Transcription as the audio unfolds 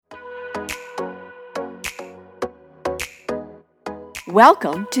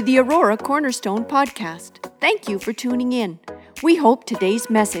Welcome to the Aurora Cornerstone Podcast. Thank you for tuning in. We hope today's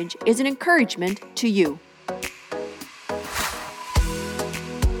message is an encouragement to you.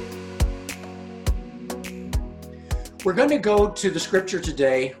 We're going to go to the scripture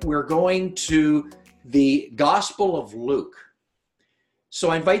today. We're going to the Gospel of Luke. So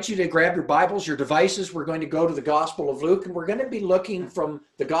I invite you to grab your Bibles, your devices. We're going to go to the Gospel of Luke, and we're going to be looking from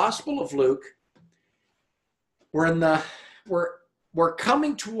the Gospel of Luke. We're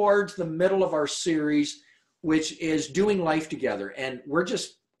coming towards the middle of our series, which is doing life together. And we're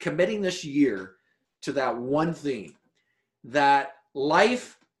just committing this year to that one theme, that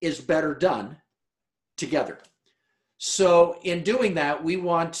life is better done together. So in doing that,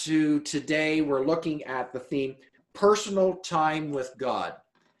 today we're looking at the theme, personal time with God.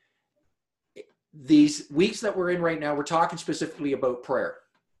 These weeks that we're in right now, we're talking specifically about prayer.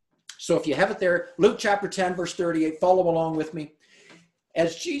 So if you have it there, Luke chapter 10, verse 38, follow along with me.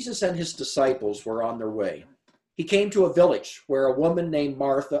 As Jesus and his disciples were on their way, he came to a village where a woman named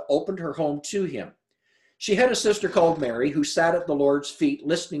Martha opened her home to him. She had a sister called Mary who sat at the Lord's feet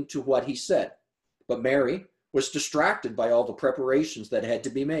listening to what he said. But Mary was distracted by all the preparations that had to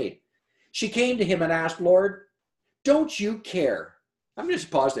be made. She came to him and asked, "Lord, don't you care?" I'm going to just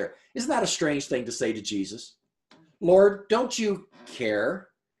pause there. Isn't that a strange thing to say to Jesus? "Lord, don't you care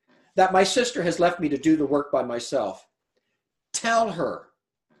that my sister has left me to do the work by myself? Tell her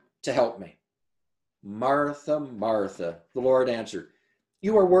to help me." "Martha, Martha," the Lord answered,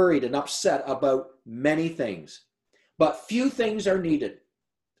 "you are worried and upset about many things, but few things are needed,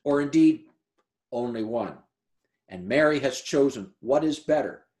 or indeed only one. And Mary has chosen what is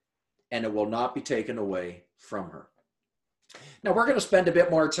better, and it will not be taken away from her." Now, we're going to spend a bit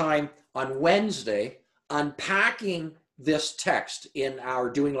more time on Wednesday unpacking this text in our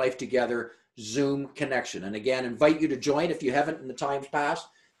Doing Life Together Zoom connection. And again, invite you to join if you haven't in the times past.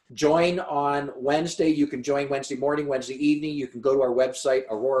 Join on Wednesday. You can join Wednesday morning, Wednesday evening. You can go to our website,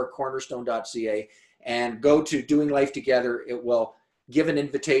 auroracornerstone.ca, and go to Doing Life Together. It will give an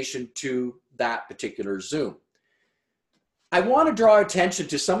invitation to that particular Zoom. I want to draw attention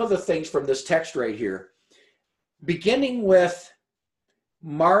to some of the things from this text right here, beginning with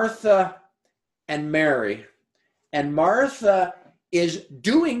Martha and Mary. And Martha is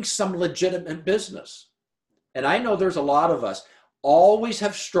doing some legitimate business. And I know there's a lot of us always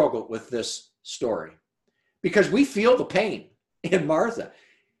have struggled with this story because we feel the pain in Martha.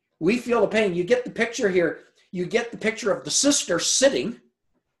 We feel the pain. You get the picture here. You get the picture of the sister sitting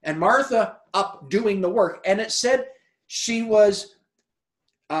and Martha up doing the work. And it said she was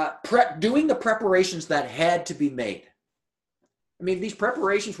doing the preparations that had to be made. I mean, these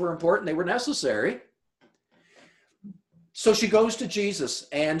preparations were important. They were necessary. So she goes to Jesus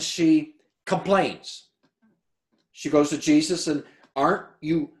and she complains. She goes to Jesus and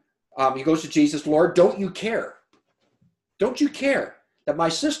he goes to Jesus, "Lord, don't you care? Don't you care that my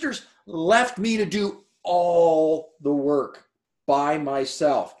sisters left me to do all the work by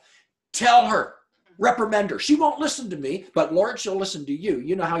myself? Tell her, reprimand her. She won't listen to me, but Lord, she'll listen to you."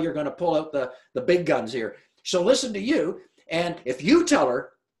 You know how you're going to pull out the big guns here. She'll listen to you, and if you tell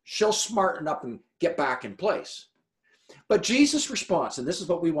her, she'll smarten up and get back in place. But Jesus' response, and this is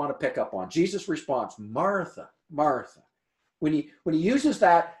what we want to pick up on, Jesus' response, "Martha, Martha." When he uses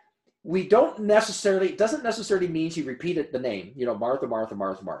that, it doesn't necessarily mean he repeated the name, Martha, Martha,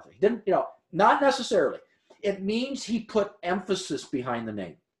 Martha, Martha. He didn't, not necessarily. It means he put emphasis behind the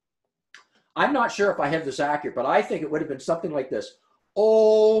name. I'm not sure if I have this accurate, but I think it would have been something like this.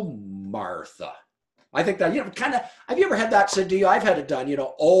 "Oh, Martha." I think that, have you ever had that said to you? I've had it done,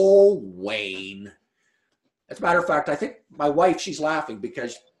 "Oh, Wayne." As a matter of fact, I think my wife, she's laughing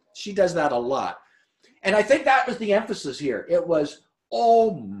because she does that a lot. And I think that was the emphasis here. It was,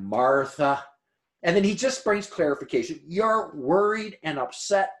 "Oh, Martha." And then he just brings clarification. You're worried and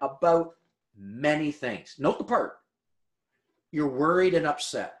upset about many things. Note the part. You're worried and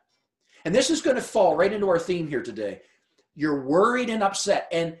upset. And this is going to fall right into our theme here today. You're worried and upset.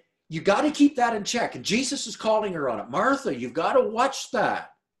 And you got to keep that in check. And Jesus is calling her on it. "Martha, you've got to watch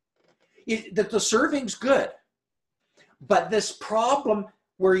that. The serving's good. But this problem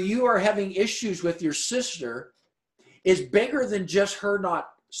where you are having issues with your sister is bigger than just her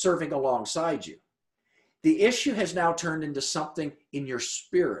not serving alongside you. The issue has now turned into something in your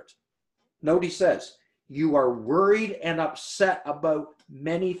spirit." Note he says, "You are worried and upset about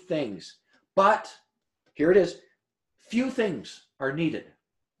many things, but," here it is, "few things are needed."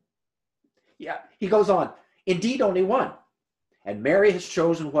 Yeah, he goes on, "Indeed, only one. And Mary has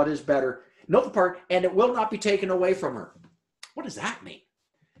chosen what is better." Note the part, "and it will not be taken away from her." What does that mean?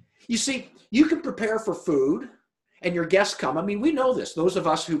 You see, you can prepare for food and your guests come. I mean, we know this, those of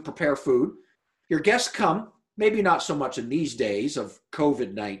us who prepare food, your guests come, maybe not so much in these days of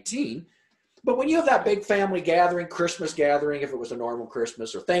COVID-19, but when you have that big family gathering, Christmas gathering, if it was a normal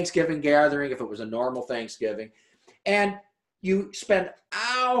Christmas, or Thanksgiving gathering, if it was a normal Thanksgiving, and you spend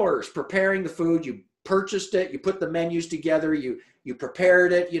hours preparing the food, you purchased it, you put the menus together, you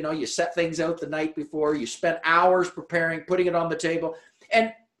prepared it, you set things out the night before, you spent hours preparing, putting it on the table,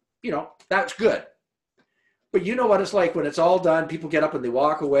 and, that's good. But you know what it's like when it's all done, people get up and they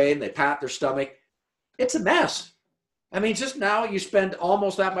walk away and they pat their stomach. It's a mess. I mean, just now you spend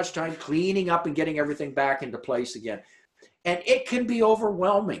almost that much time cleaning up and getting everything back into place again. And it can be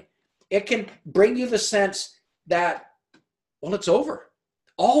overwhelming. It can bring you the sense that, well, it's over.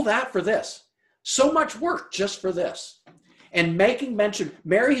 All that for this. So much work just for this. And making mention,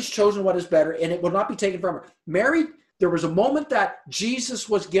 Mary has chosen what is better, and it will not be taken from her. Mary, there was a moment that Jesus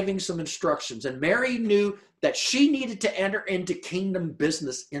was giving some instructions, and Mary knew that she needed to enter into kingdom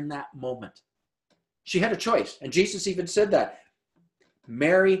business in that moment. She had a choice, and Jesus even said that.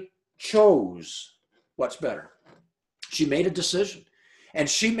 Mary chose what's better. She made a decision, and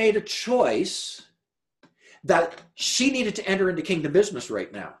she made a choice that she needed to enter into kingdom business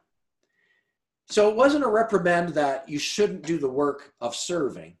right now. So it wasn't a reprimand that you shouldn't do the work of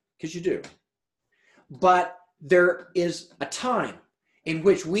serving, because you do. But there is a time in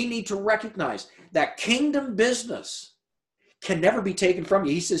which we need to recognize that kingdom business can never be taken from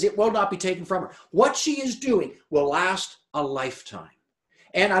you. He says it will not be taken from her. What she is doing will last a lifetime.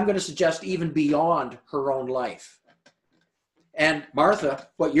 And I'm going to suggest even beyond her own life. And Martha,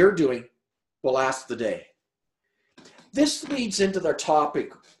 what you're doing will last the day. This leads into their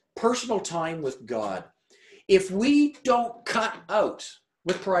topic, personal time with God. If we don't cut out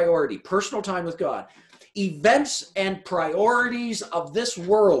with priority, personal time with God, events and priorities of this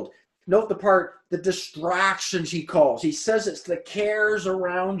world, note the part, the distractions he calls. He says it's the cares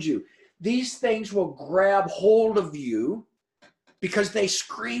around you. These things will grab hold of you because they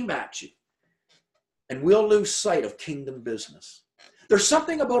scream at you. And we'll lose sight of kingdom business. There's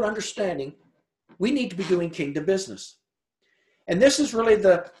something about understanding we need to be doing kingdom business. And this is really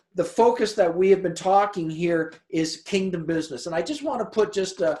the focus that we have been talking here is kingdom business. And I just want to put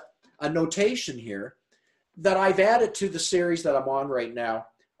just a notation here that I've added to the series that I'm on right now,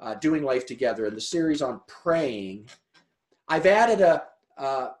 Doing Life Together, and the series on praying. I've added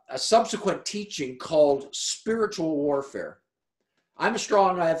a subsequent teaching called spiritual warfare. I'm a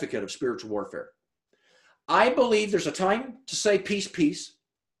strong advocate of spiritual warfare. I believe there's a time to say peace, peace,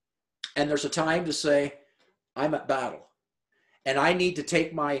 and there's a time to say I'm at battle. And I need to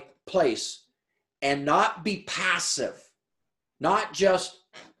take my place and not be passive, not just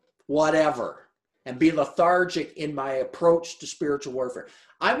whatever, and be lethargic in my approach to spiritual warfare.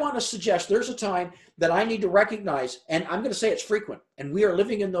 I want to suggest there's a time that I need to recognize, and I'm going to say it's frequent, and we are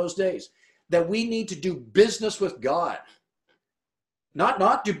living in those days, that we need to do business with God.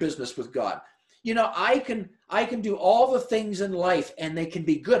 Not do business with God. I can do all the things in life and they can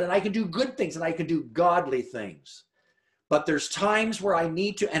be good, and I can do good things and I can do godly things. But there's times where I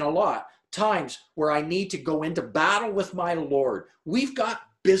need to, and a lot, times where I need to go into battle with my Lord. We've got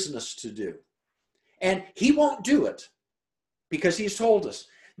business to do. And he won't do it because he's told us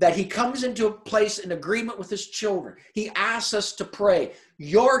that he comes into a place in agreement with his children. He asks us to pray,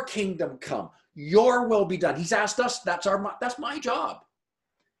 your kingdom come, your will be done. He's asked us, that's my job.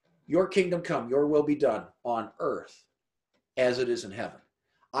 Your kingdom come, your will be done on earth as it is in heaven.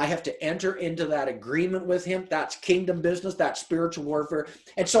 I have to enter into that agreement with him. That's kingdom business. That's spiritual warfare.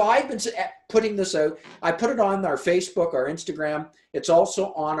 And so I've been putting this out. I put it on our Facebook, our Instagram. It's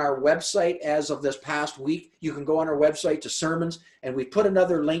also on our website as of this past week. You can go on our website to sermons, and we put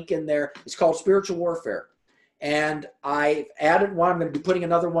another link in there. It's called Spiritual Warfare. And I added one. I'm going to be putting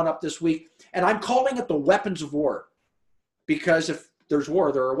another one up this week. And I'm calling it the weapons of war, because if there's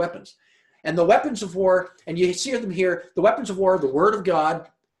war, there are weapons. And the weapons of war, and you see them here, the weapons of war, the word of God,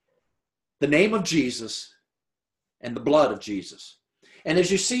 the name of Jesus, and the blood of Jesus. And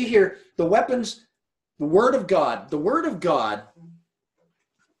as you see here, the weapons, the word of God, the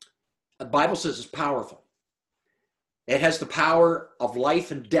Bible says is powerful. It has the power of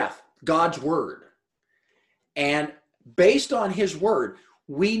life and death, God's word. And based on his word,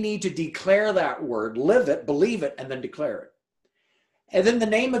 we need to declare that word, live it, believe it, and then declare it. And then the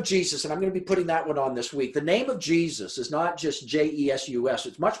name of Jesus, and I'm going to be putting that one on this week. The name of Jesus is not just J-E-S-U-S.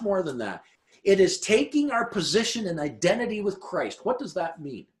 It's much more than that. It is taking our position and identity with Christ. What does that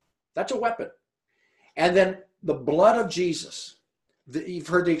mean? That's a weapon. And then the blood of Jesus. You've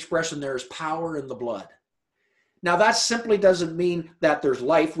heard the expression, there is power in the blood. Now that simply doesn't mean that there's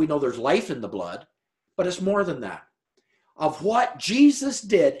life. We know there's life in the blood, but it's more than that. of what Jesus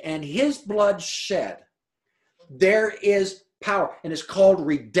did and his blood shed, there is power, and it's called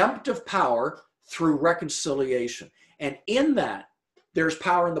redemptive power through reconciliation. And in that, there's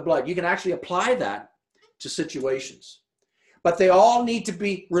power in the blood. You can actually apply that to situations. But they all need to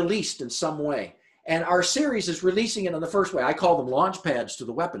be released in some way. And our series is releasing it in the first way. I call them launch pads to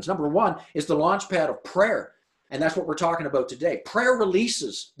the weapons. Number one is the launch pad of prayer. And that's what we're talking about today. Prayer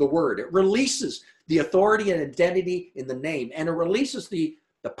releases the word. It releases the authority and identity in the name. And it releases the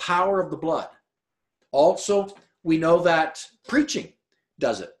power of the blood. Also, we know that preaching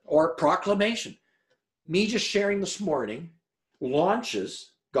does it, or proclamation. Me just sharing this morning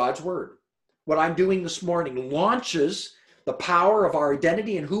launches God's word. What I'm doing this morning launches the power of our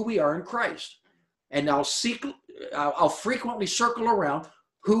identity and who we are in Christ. And I'll frequently circle around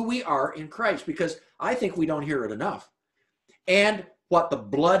who we are in Christ, because I think we don't hear it enough. And what the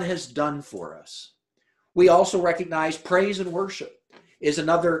blood has done for us. We also recognize praise and worship is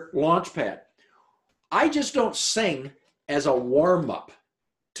another launch pad. I just don't sing as a warm-up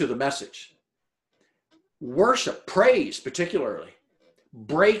to the message. Worship, praise particularly,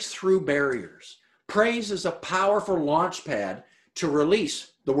 breaks through barriers. Praise is a powerful launch pad to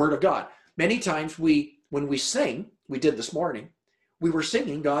release the word of God. Many times when we sing, we did this morning, we were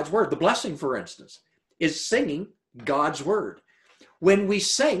singing God's word. The blessing, for instance, is singing God's word. When we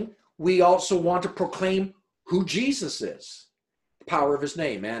sing, we also want to proclaim who Jesus is, the power of his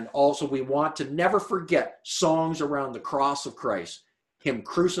name. And also we want to never forget songs around the cross of Christ, him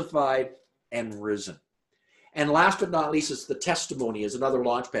crucified and risen. And last but not least, it's the testimony is another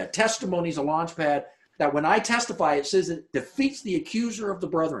launch pad. Testimony is a launch pad that when I testify, it says it defeats the accuser of the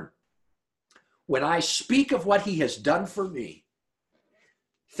brethren. When I speak of what he has done for me,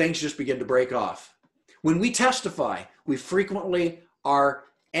 things just begin to break off. When we testify, we frequently are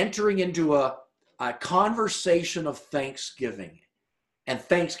entering into a conversation of thanksgiving. And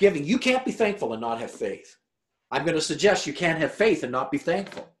thanksgiving, you can't be thankful and not have faith. I'm going to suggest you can't have faith and not be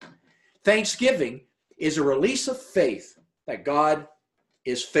thankful. Thanksgiving is a release of faith that God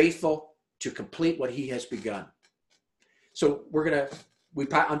is faithful to complete what he has begun. So we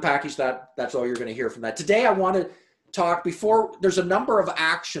unpackage that. That's all you're going to hear from that. Today I want to talk there's a number of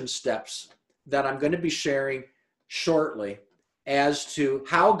action steps that I'm going to be sharing shortly as to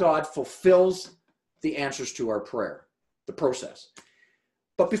how God fulfills the answers to our prayer, the process.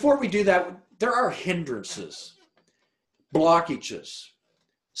 But before we do that, there are hindrances, blockages,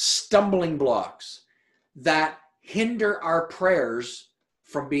 stumbling blocks that hinder our prayers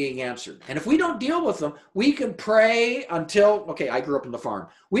from being answered. And if we don't deal with them, we can pray until, I grew up on the farm.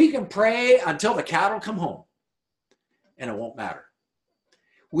 We can pray until the cattle come home, and it won't matter.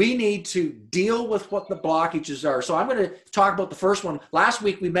 We need to deal with what the blockages are. So I'm going to talk about the first one. Last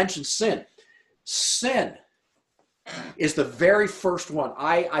week we mentioned sin. Sin is the very first one.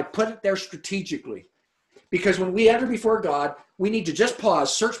 I put it there strategically, because when we enter before God, we need to just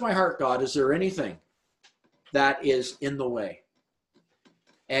pause, search my heart, God, is there anything that is in the way?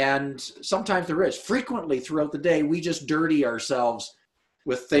 And sometimes there is. Frequently throughout the day, we just dirty ourselves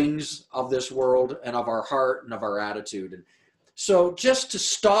with things of this world and of our heart and of our attitude. And so just to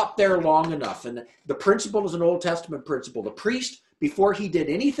stop there long enough, and the principle is an Old Testament principle. The priest, before he did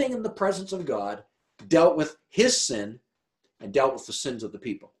anything in the presence of God, dealt with his sin and dealt with the sins of the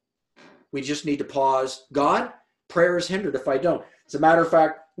people. We just need to pause. God, prayer is hindered if I don't. As a matter of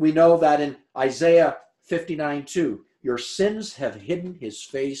fact, we know that in Isaiah 59:2, your sins have hidden his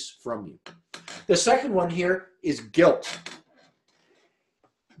face from you. The second one here is guilt.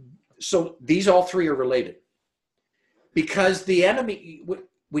 So these all three are related. Because the enemy,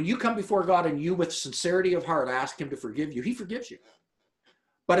 when you come before God and you with sincerity of heart ask him to forgive you, he forgives you.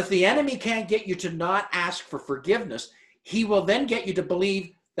 But if the enemy can't get you to not ask for forgiveness, he will then get you to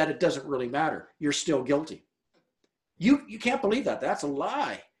believe that it doesn't really matter. You're still guilty. You can't believe that. That's a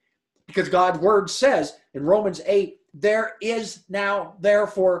lie. Because God's word says in Romans 8, there is now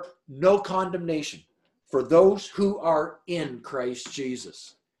therefore no condemnation for those who are in Christ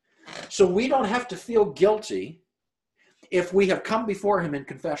Jesus. So we don't have to feel guilty if we have come before him in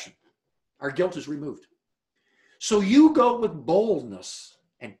confession. Our guilt is removed. So you go with boldness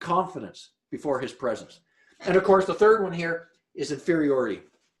and confidence before his presence. And of course, the third one here is inferiority.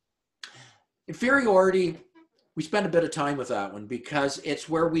 Inferiority, we spend a bit of time with that one because it's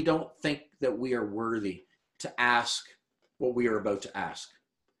where we don't think that we are worthy to ask what we are about to ask.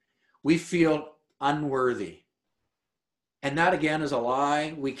 We feel unworthy. And that again is a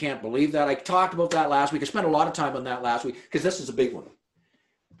lie. We can't believe that. I talked about that last week. I spent a lot of time on that last week because this is a big one.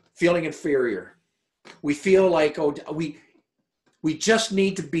 Feeling inferior. We feel like, We just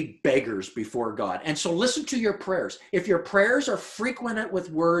need to be beggars before God. And so listen to your prayers. If your prayers are frequent with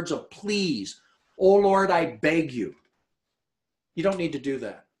words of please, oh Lord, I beg you, you don't need to do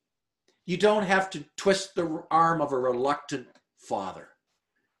that. You don't have to twist the arm of a reluctant father.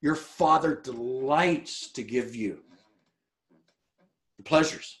 Your father delights to give you the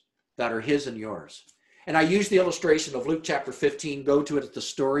pleasures that are his and yours. And I use the illustration of Luke chapter 15. Go to it. It's the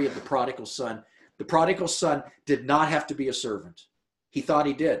story of the prodigal son. The prodigal son did not have to be a servant. He thought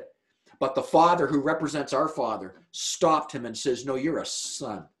he did. But the father, who represents our father, stopped him and says, no, you're a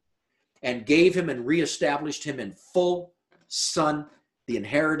son. And gave him and reestablished him in full son, the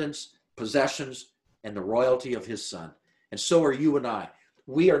inheritance, possessions, and the royalty of his son. And so are you and I.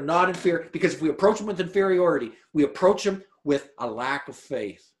 We are not inferior, because if we approach him with inferiority, we approach him with a lack of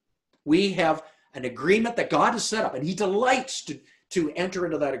faith. We have an agreement that God has set up, and he delights to enter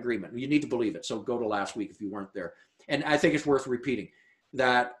into that agreement. You need to believe it. So go to last week if you weren't there. And I think it's worth repeating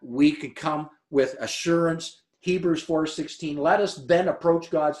that we can come with assurance. Hebrews 4:16, let us then approach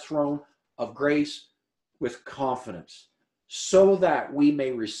God's throne of grace with confidence, so that we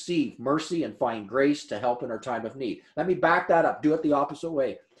may receive mercy and find grace to help in our time of need. Let me back that up. Do it the opposite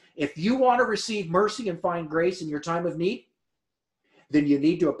way. If you want to receive mercy and find grace in your time of need, then you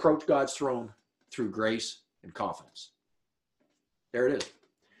need to approach God's throne through grace and confidence. There it is.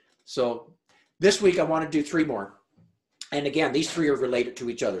 So this week I want to do 3 more. And again, these 3 are related to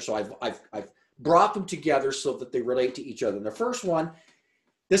each other. So I've brought them together so that they relate to each other. And the first one,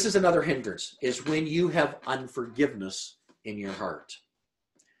 this is another hindrance, is when you have unforgiveness in your heart.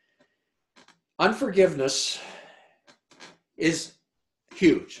 Unforgiveness is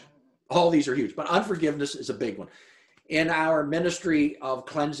huge. All these are huge, but unforgiveness is a big one. In our ministry of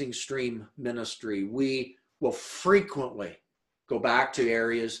Cleansing Stream Ministry, we will frequently go back to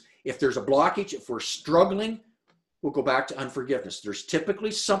areas. If there's a blockage, if we're struggling, we'll go back to unforgiveness. There's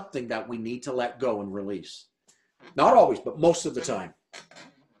typically something that we need to let go and release. Not always, but most of the time.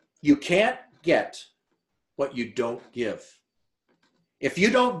 You can't get what you don't give. If you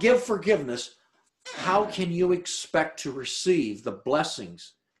don't give forgiveness, how can you expect to receive the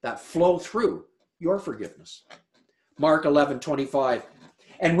blessings that flow through your forgiveness? Mark 11:25.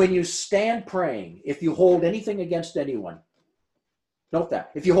 And when you stand praying, if you hold anything against anyone, note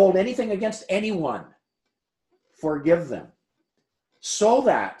that, if you hold anything against anyone, forgive them, so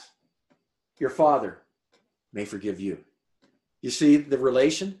that your Father may forgive you. You see the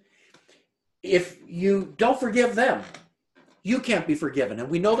relation? If you don't forgive them, you can't be forgiven. And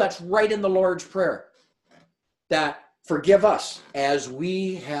we know that's right in the Lord's Prayer, that forgive us as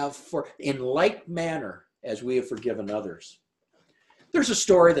we have, in like manner as we have forgiven others. There's a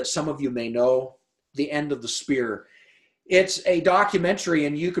story that some of you may know, The End of the Spear. It's a documentary,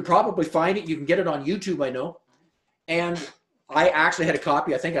 and you could probably find it. You can get it on YouTube, I know. And I actually had a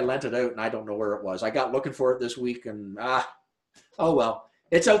copy. I think I lent it out, and I don't know where it was. I got looking for it this week, and oh well.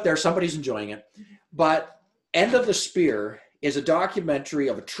 It's out there. Somebody's enjoying it. But End of the Spear is a documentary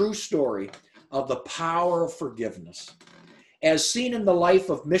of a true story of the power of forgiveness, as seen in the life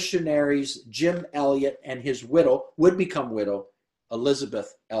of missionaries Jim Elliot and his widow, would-become widow,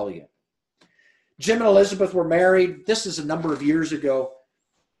 Elizabeth Elliot. Jim and Elizabeth were married. This is a number of years ago.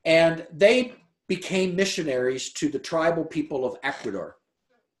 And they became missionaries to the tribal people of Ecuador.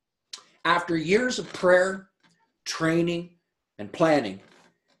 After years of prayer, training, and planning,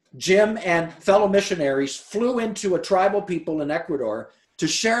 Jim and fellow missionaries flew into a tribal people in Ecuador to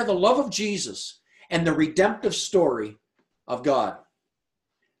share the love of Jesus and the redemptive story of God.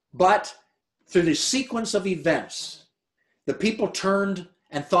 But through the sequence of events, the people turned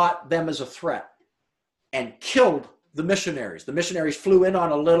and thought them as a threat and killed the missionaries. The missionaries flew in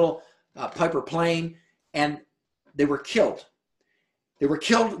on a little Piper plane, and they were killed. They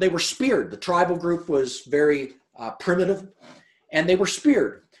were speared. The tribal group was very primitive, and they were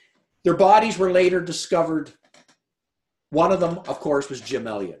speared. Their bodies were later discovered. One of them, of course, was Jim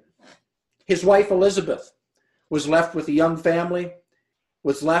Elliot. His wife, Elizabeth, was left with a young family,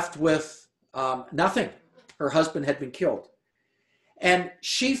 was left with nothing. Her husband had been killed. And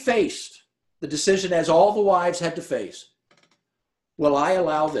she faced the decision, as all the wives had to face, will I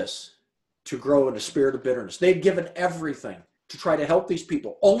allow this to grow in a spirit of bitterness? They'd given everything to try to help these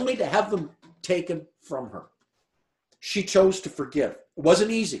people, only to have them taken from her. She chose to forgive. It wasn't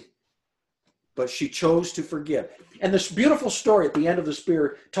easy, but she chose to forgive. And this beautiful story at the End of the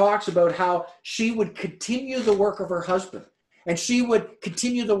Spear talks about how she would continue the work of her husband, and she would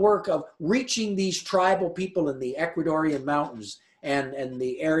continue the work of reaching these tribal people in the Ecuadorian mountains and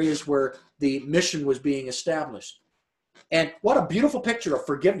the areas where the mission was being established. And what a beautiful picture of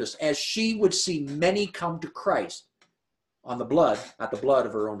forgiveness, as she would see many come to Christ at the blood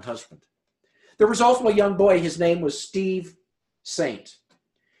of her own husband. There was also a young boy. His name was Steve Saint.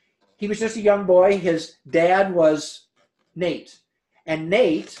 He was just a young boy. His dad was Nate. And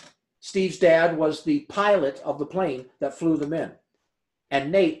Nate, Steve's dad, was the pilot of the plane that flew them in.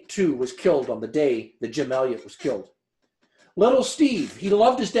 And Nate, too, was killed on the day that Jim Elliot was killed. Little Steve, he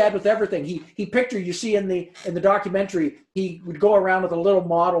loved his dad with everything. He pictured, you see in the documentary, he would go around with a little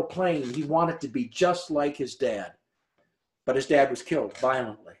model plane. He wanted to be just like his dad. But his dad was killed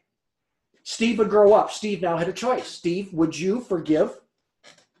violently. Steve would grow up. Steve now had a choice. Steve, would you forgive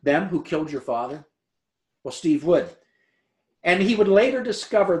them who killed your father? Well, Steve would. And he would later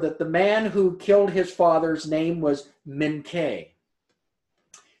discover that the man who killed his father's name was Min Kay.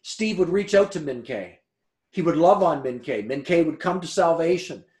 Steve would reach out to Min Kay. He would love on Min Kay. Min Kay would come to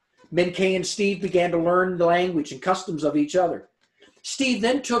salvation. Min Kay and Steve began to learn the language and customs of each other. Steve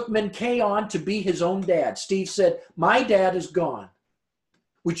then took Min Kay on to be his own dad. Steve said, my dad is gone.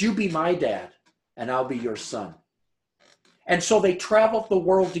 Would you be my dad? And I'll be your son. And so they traveled the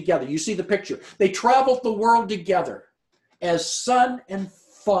world together. You see the picture. They traveled the world together as son and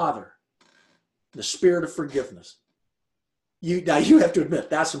father. The spirit of forgiveness. Now you have to admit,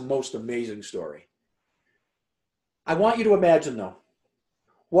 that's the most amazing story. I want you to imagine, though,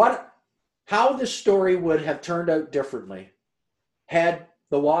 how this story would have turned out differently had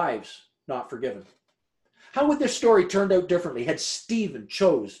the wives not forgiven. How would this story turned out differently had Stephen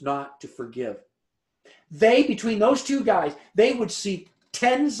chose not to forgive? Between those two guys, they would see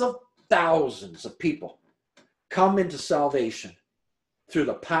tens of thousands of people come into salvation through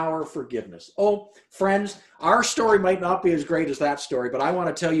the power of forgiveness. Oh, friends, our story might not be as great as that story, but I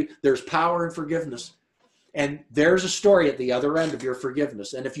want to tell you there's power in forgiveness. And there's a story at the other end of your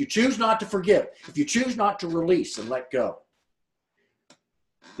forgiveness. And if you choose not to forgive, if you choose not to release and let go,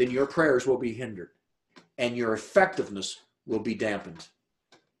 then your prayers will be hindered and your effectiveness will be dampened.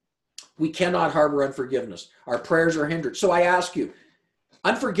 We cannot harbor unforgiveness. Our prayers are hindered. So I ask you,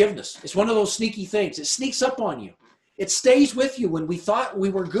 unforgiveness is one of those sneaky things. It sneaks up on you. It stays with you when we thought we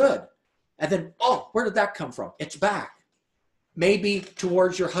were good. And then, oh, where did that come from? It's back. Maybe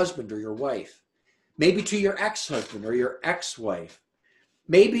towards your husband or your wife. Maybe to your ex-husband or your ex-wife.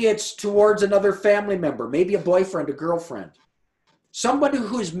 Maybe it's towards another family member, maybe a boyfriend, a girlfriend. Somebody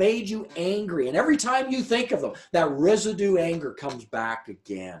who has made you angry. And every time you think of them, that residue anger comes back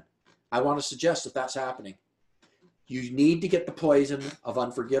again. I want to suggest if that's happening, you need to get the poison of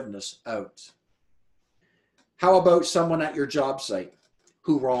unforgiveness out. How about someone at your job site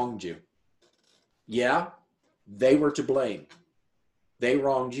who wronged you? Yeah, they were to blame. They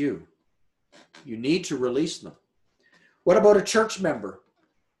wronged you. You need to release them. What about a church member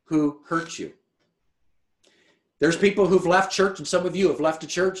who hurt you? There's people who've left church, and some of you have left a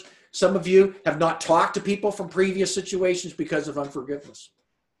church. Some of you have not talked to people from previous situations because of unforgiveness.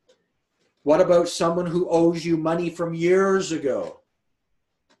 What about someone who owes you money from years ago?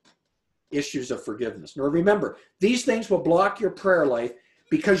 Issues of forgiveness. Now remember, these things will block your prayer life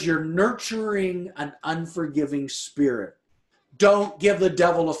because you're nurturing an unforgiving spirit. Don't give the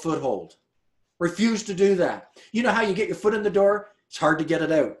devil a foothold. Refuse to do that. You know how you get your foot in the door? It's hard to get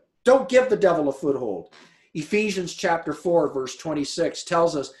it out. Don't give the devil a foothold. Ephesians chapter 4, verse 26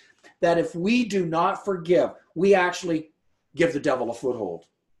 tells us that if we do not forgive, we actually give the devil a foothold.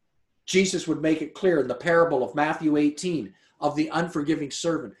 Jesus would make it clear in the parable of Matthew 18 of the unforgiving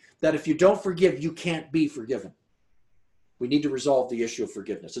servant that if you don't forgive, you can't be forgiven. We need to resolve the issue of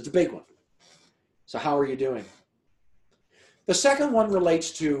forgiveness. It's a big one. So how are you doing? The second one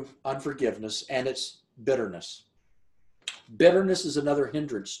relates to unforgiveness, and it's bitterness. Bitterness is another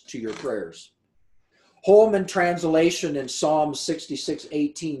hindrance to your prayers. Holman translation in Psalm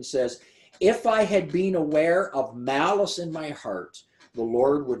 66:18 says, "If I had been aware of malice in my heart, the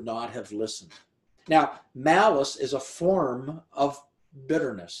Lord would not have listened." Now, malice is a form of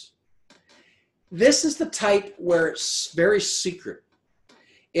bitterness. This is the type where it's very secret.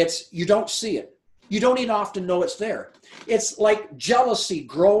 You don't see it. You don't even often know it's there. It's like jealousy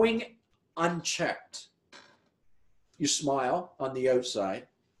growing unchecked. You smile on the outside,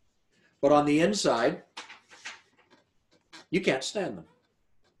 but on the inside, you can't stand them.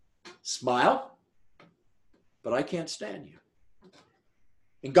 Smile, but I can't stand you.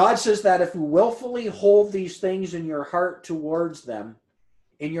 And God says that if you willfully hold these things in your heart towards them,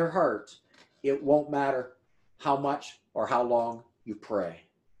 in your heart, it won't matter how much or how long you pray.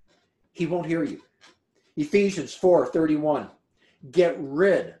 He won't hear you. Ephesians 4:31, get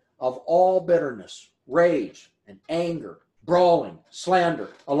rid of all bitterness, rage, and anger, brawling, slander,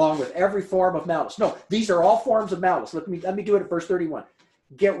 along with every form of malice. No, these are all forms of malice. Let me do it at verse 31.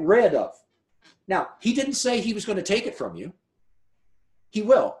 Get rid of. Now, he didn't say he was going to take it from you. He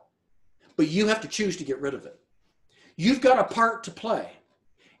will. But you have to choose to get rid of it. You've got a part to play.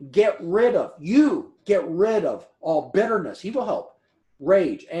 Get rid of all bitterness. He will help.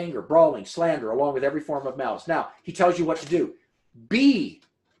 Rage, anger, brawling, slander, along with every form of malice. Now, he tells you what to do. Be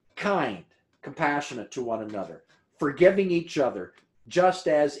kind, compassionate to one another, forgiving each other, just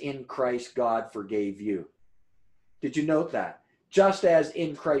as in Christ God forgave you. Did you note that? Just as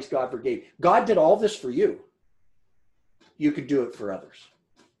in Christ God forgave. God did all this for you. You can do it for others.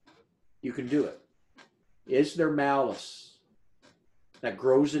 You can do it. Is there malice that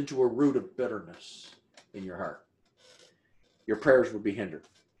grows into a root of bitterness in your heart? Your prayers will be hindered.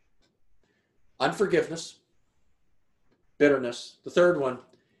 Unforgiveness, bitterness. The third one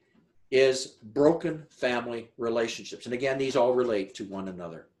is broken family relationships. And again, these all relate to one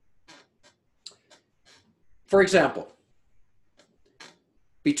another. For example,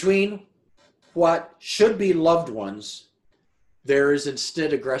 between what should be loved ones, there is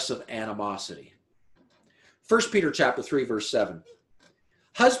instead aggressive animosity. 1 Peter chapter 3, verse 7.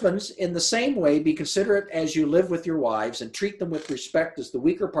 Husbands, in the same way, be considerate as you live with your wives and treat them with respect as the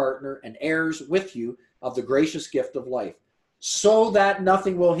weaker partner and heirs with you of the gracious gift of life, so that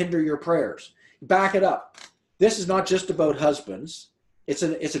nothing will hinder your prayers. Back it up. This is not just about husbands. It's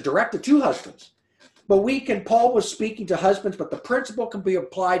a directive to husbands. But Paul was speaking to husbands, but the principle can be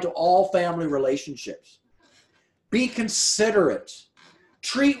applied to all family relationships. Be considerate.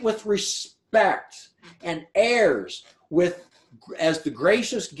 Treat with respect and heirs as the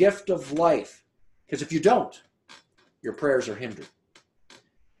gracious gift of life. Because if you don't, your prayers are hindered.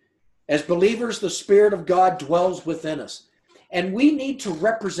 As believers, the Spirit of God dwells within us. And we need to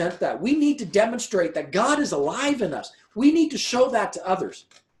represent that. We need to demonstrate that God is alive in us. We need to show that to others.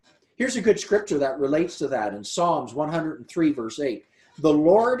 Here's a good scripture that relates to that in Psalms 103, verse 8. The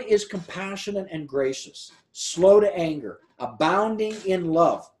Lord is compassionate and gracious, slow to anger, abounding in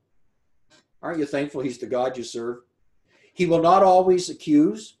love. Aren't you thankful he's the God you serve? He will not always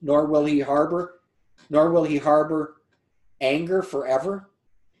accuse, nor will he harbor anger forever.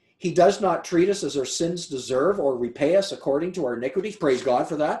 He does not treat us as our sins deserve or repay us according to our iniquities. Praise God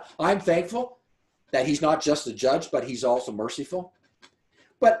for that. I'm thankful that he's not just a judge, but he's also merciful.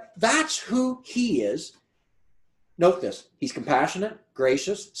 But that's who he is. Note this. He's compassionate,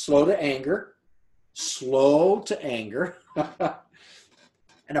 gracious, slow to anger,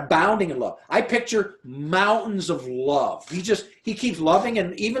 and abounding in love. I picture mountains of love. He keeps loving,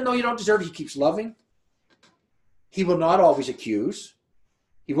 and even though you don't deserve it, he keeps loving. He will not always accuse.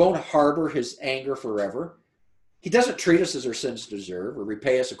 He won't harbor his anger forever. He doesn't treat us as our sins deserve or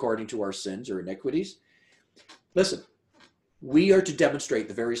repay us according to our sins or iniquities. Listen, we are to demonstrate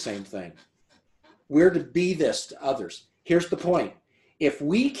the very same thing. We're to be this to others. Here's the point. If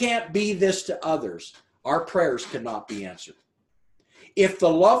we can't be this to others, our prayers cannot be answered. If the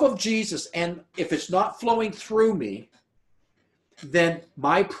love of Jesus, and if it's not flowing through me, then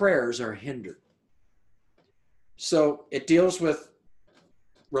my prayers are hindered. So it deals with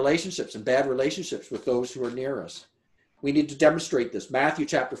relationships and bad relationships with those who are near us. We need to demonstrate this. Matthew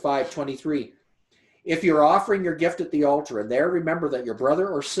chapter 5, 23. If you're offering your gift at the altar and there remember that your brother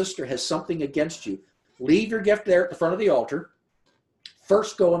or sister has something against you, leave your gift there at the front of the altar.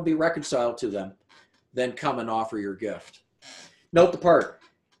 First go and be reconciled to them, then come and offer your gift. Note the part.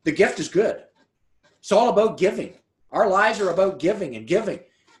 The gift is good. It's all about giving. Our lives are about giving and giving.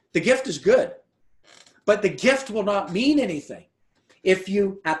 The gift is good. But the gift will not mean anything if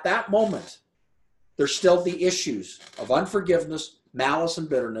you, at that moment, there's still the issues of unforgiveness, malice and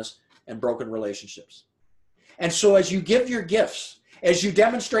bitterness, and broken relationships. And so as you give your gifts, as you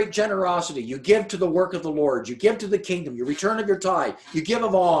demonstrate generosity, you give to the work of the Lord, you give to the kingdom, you return of your tithe, you give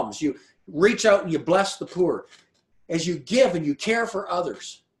of alms, you reach out and you bless the poor. As you give and you care for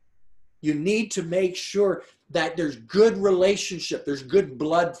others, you need to make sure that there's good relationship, there's good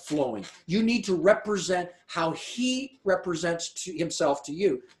blood flowing. You need to represent how he represents himself to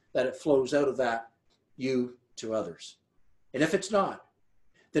you, that it flows out of that, you to others. And if it's not,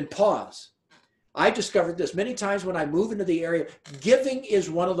 then pause. I discovered this many times when I move into the area. Giving is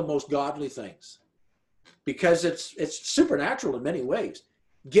one of the most godly things because it's supernatural in many ways.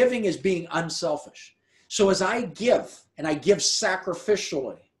 Giving is being unselfish. So as I give, and I give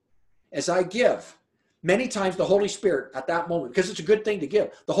sacrificially, as I give, many times the Holy Spirit at that moment, because it's a good thing to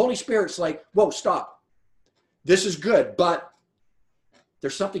give, the Holy Spirit's like, whoa, stop. This is good, but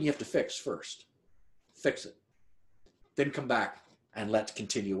there's something you have to fix first. Fix it. Then come back. And let's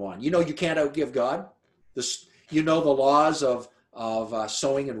continue on. You know you can't outgive God. You know the laws of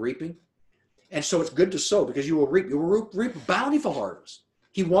sowing and reaping. And so it's good to sow because you will reap a bountiful harvest.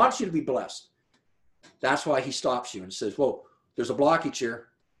 He wants you to be blessed. That's why he stops you and says, whoa, there's a blockage here.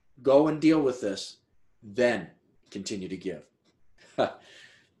 Go and deal with this. Then continue to give.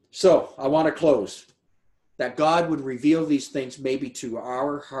 So I want to close. That God would reveal these things maybe to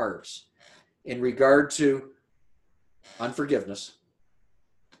our hearts in regard to unforgiveness,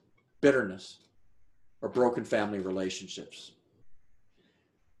 bitterness, or broken family relationships.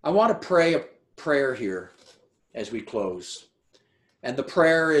 I want to pray a prayer here as we close. And the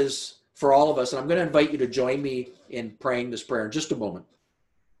prayer is for all of us. And I'm going to invite you to join me in praying this prayer in just a moment.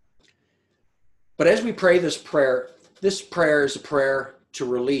 But as we pray this prayer is a prayer to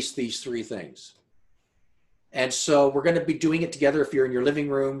release these three things. And so we're going to be doing it together. If you're in your living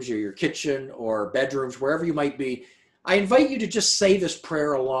rooms or your kitchen or bedrooms, wherever you might be, I invite you to just say this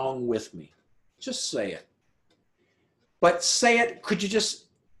prayer along with me. Just say it. But say it, could you just,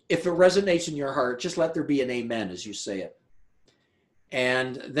 if it resonates in your heart, just let there be an amen as you say it.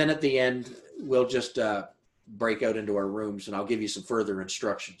 And then at the end, we'll just break out into our rooms and I'll give you some further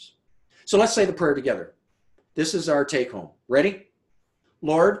instructions. So let's say the prayer together. This is our take home. Ready?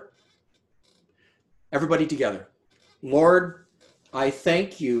 Lord, everybody together. Lord, I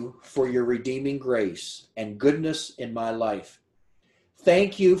thank you for your redeeming grace and goodness in my life.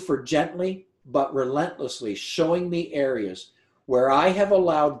 Thank you for gently but relentlessly showing me areas where I have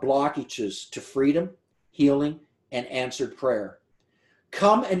allowed blockages to freedom, healing, and answered prayer.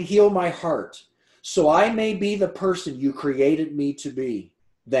 Come and heal my heart so I may be the person you created me to be.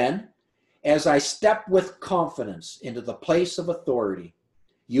 Then, as I step with confidence into the place of authority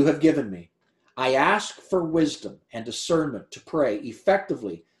you have given me, I ask for wisdom and discernment to pray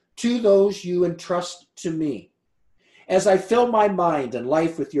effectively to those you entrust to me. As I fill my mind and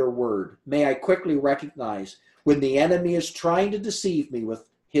life with your word, may I quickly recognize when the enemy is trying to deceive me with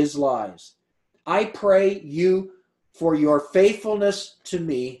his lies. I pray you for your faithfulness to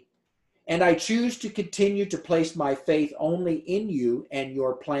me, and I choose to continue to place my faith only in you and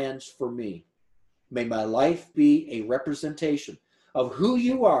your plans for me. May my life be a representation of who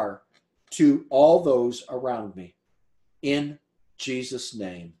you are to all those around me. In Jesus'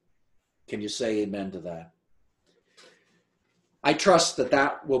 name. Can you say amen to that? I trust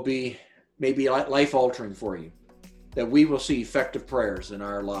that will be maybe life-altering for you, that we will see effective prayers in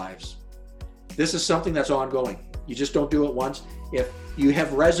our lives. This is something that's ongoing. You just don't do it once. If you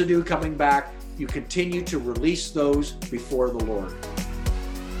have residue coming back, you continue to release those before the Lord.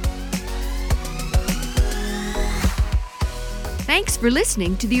 Thanks for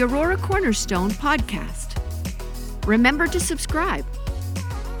listening to the Aurora Cornerstone podcast. Remember to subscribe.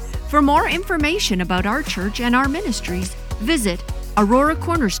 For more information about our church and our ministries, visit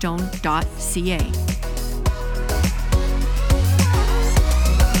auroracornerstone.ca.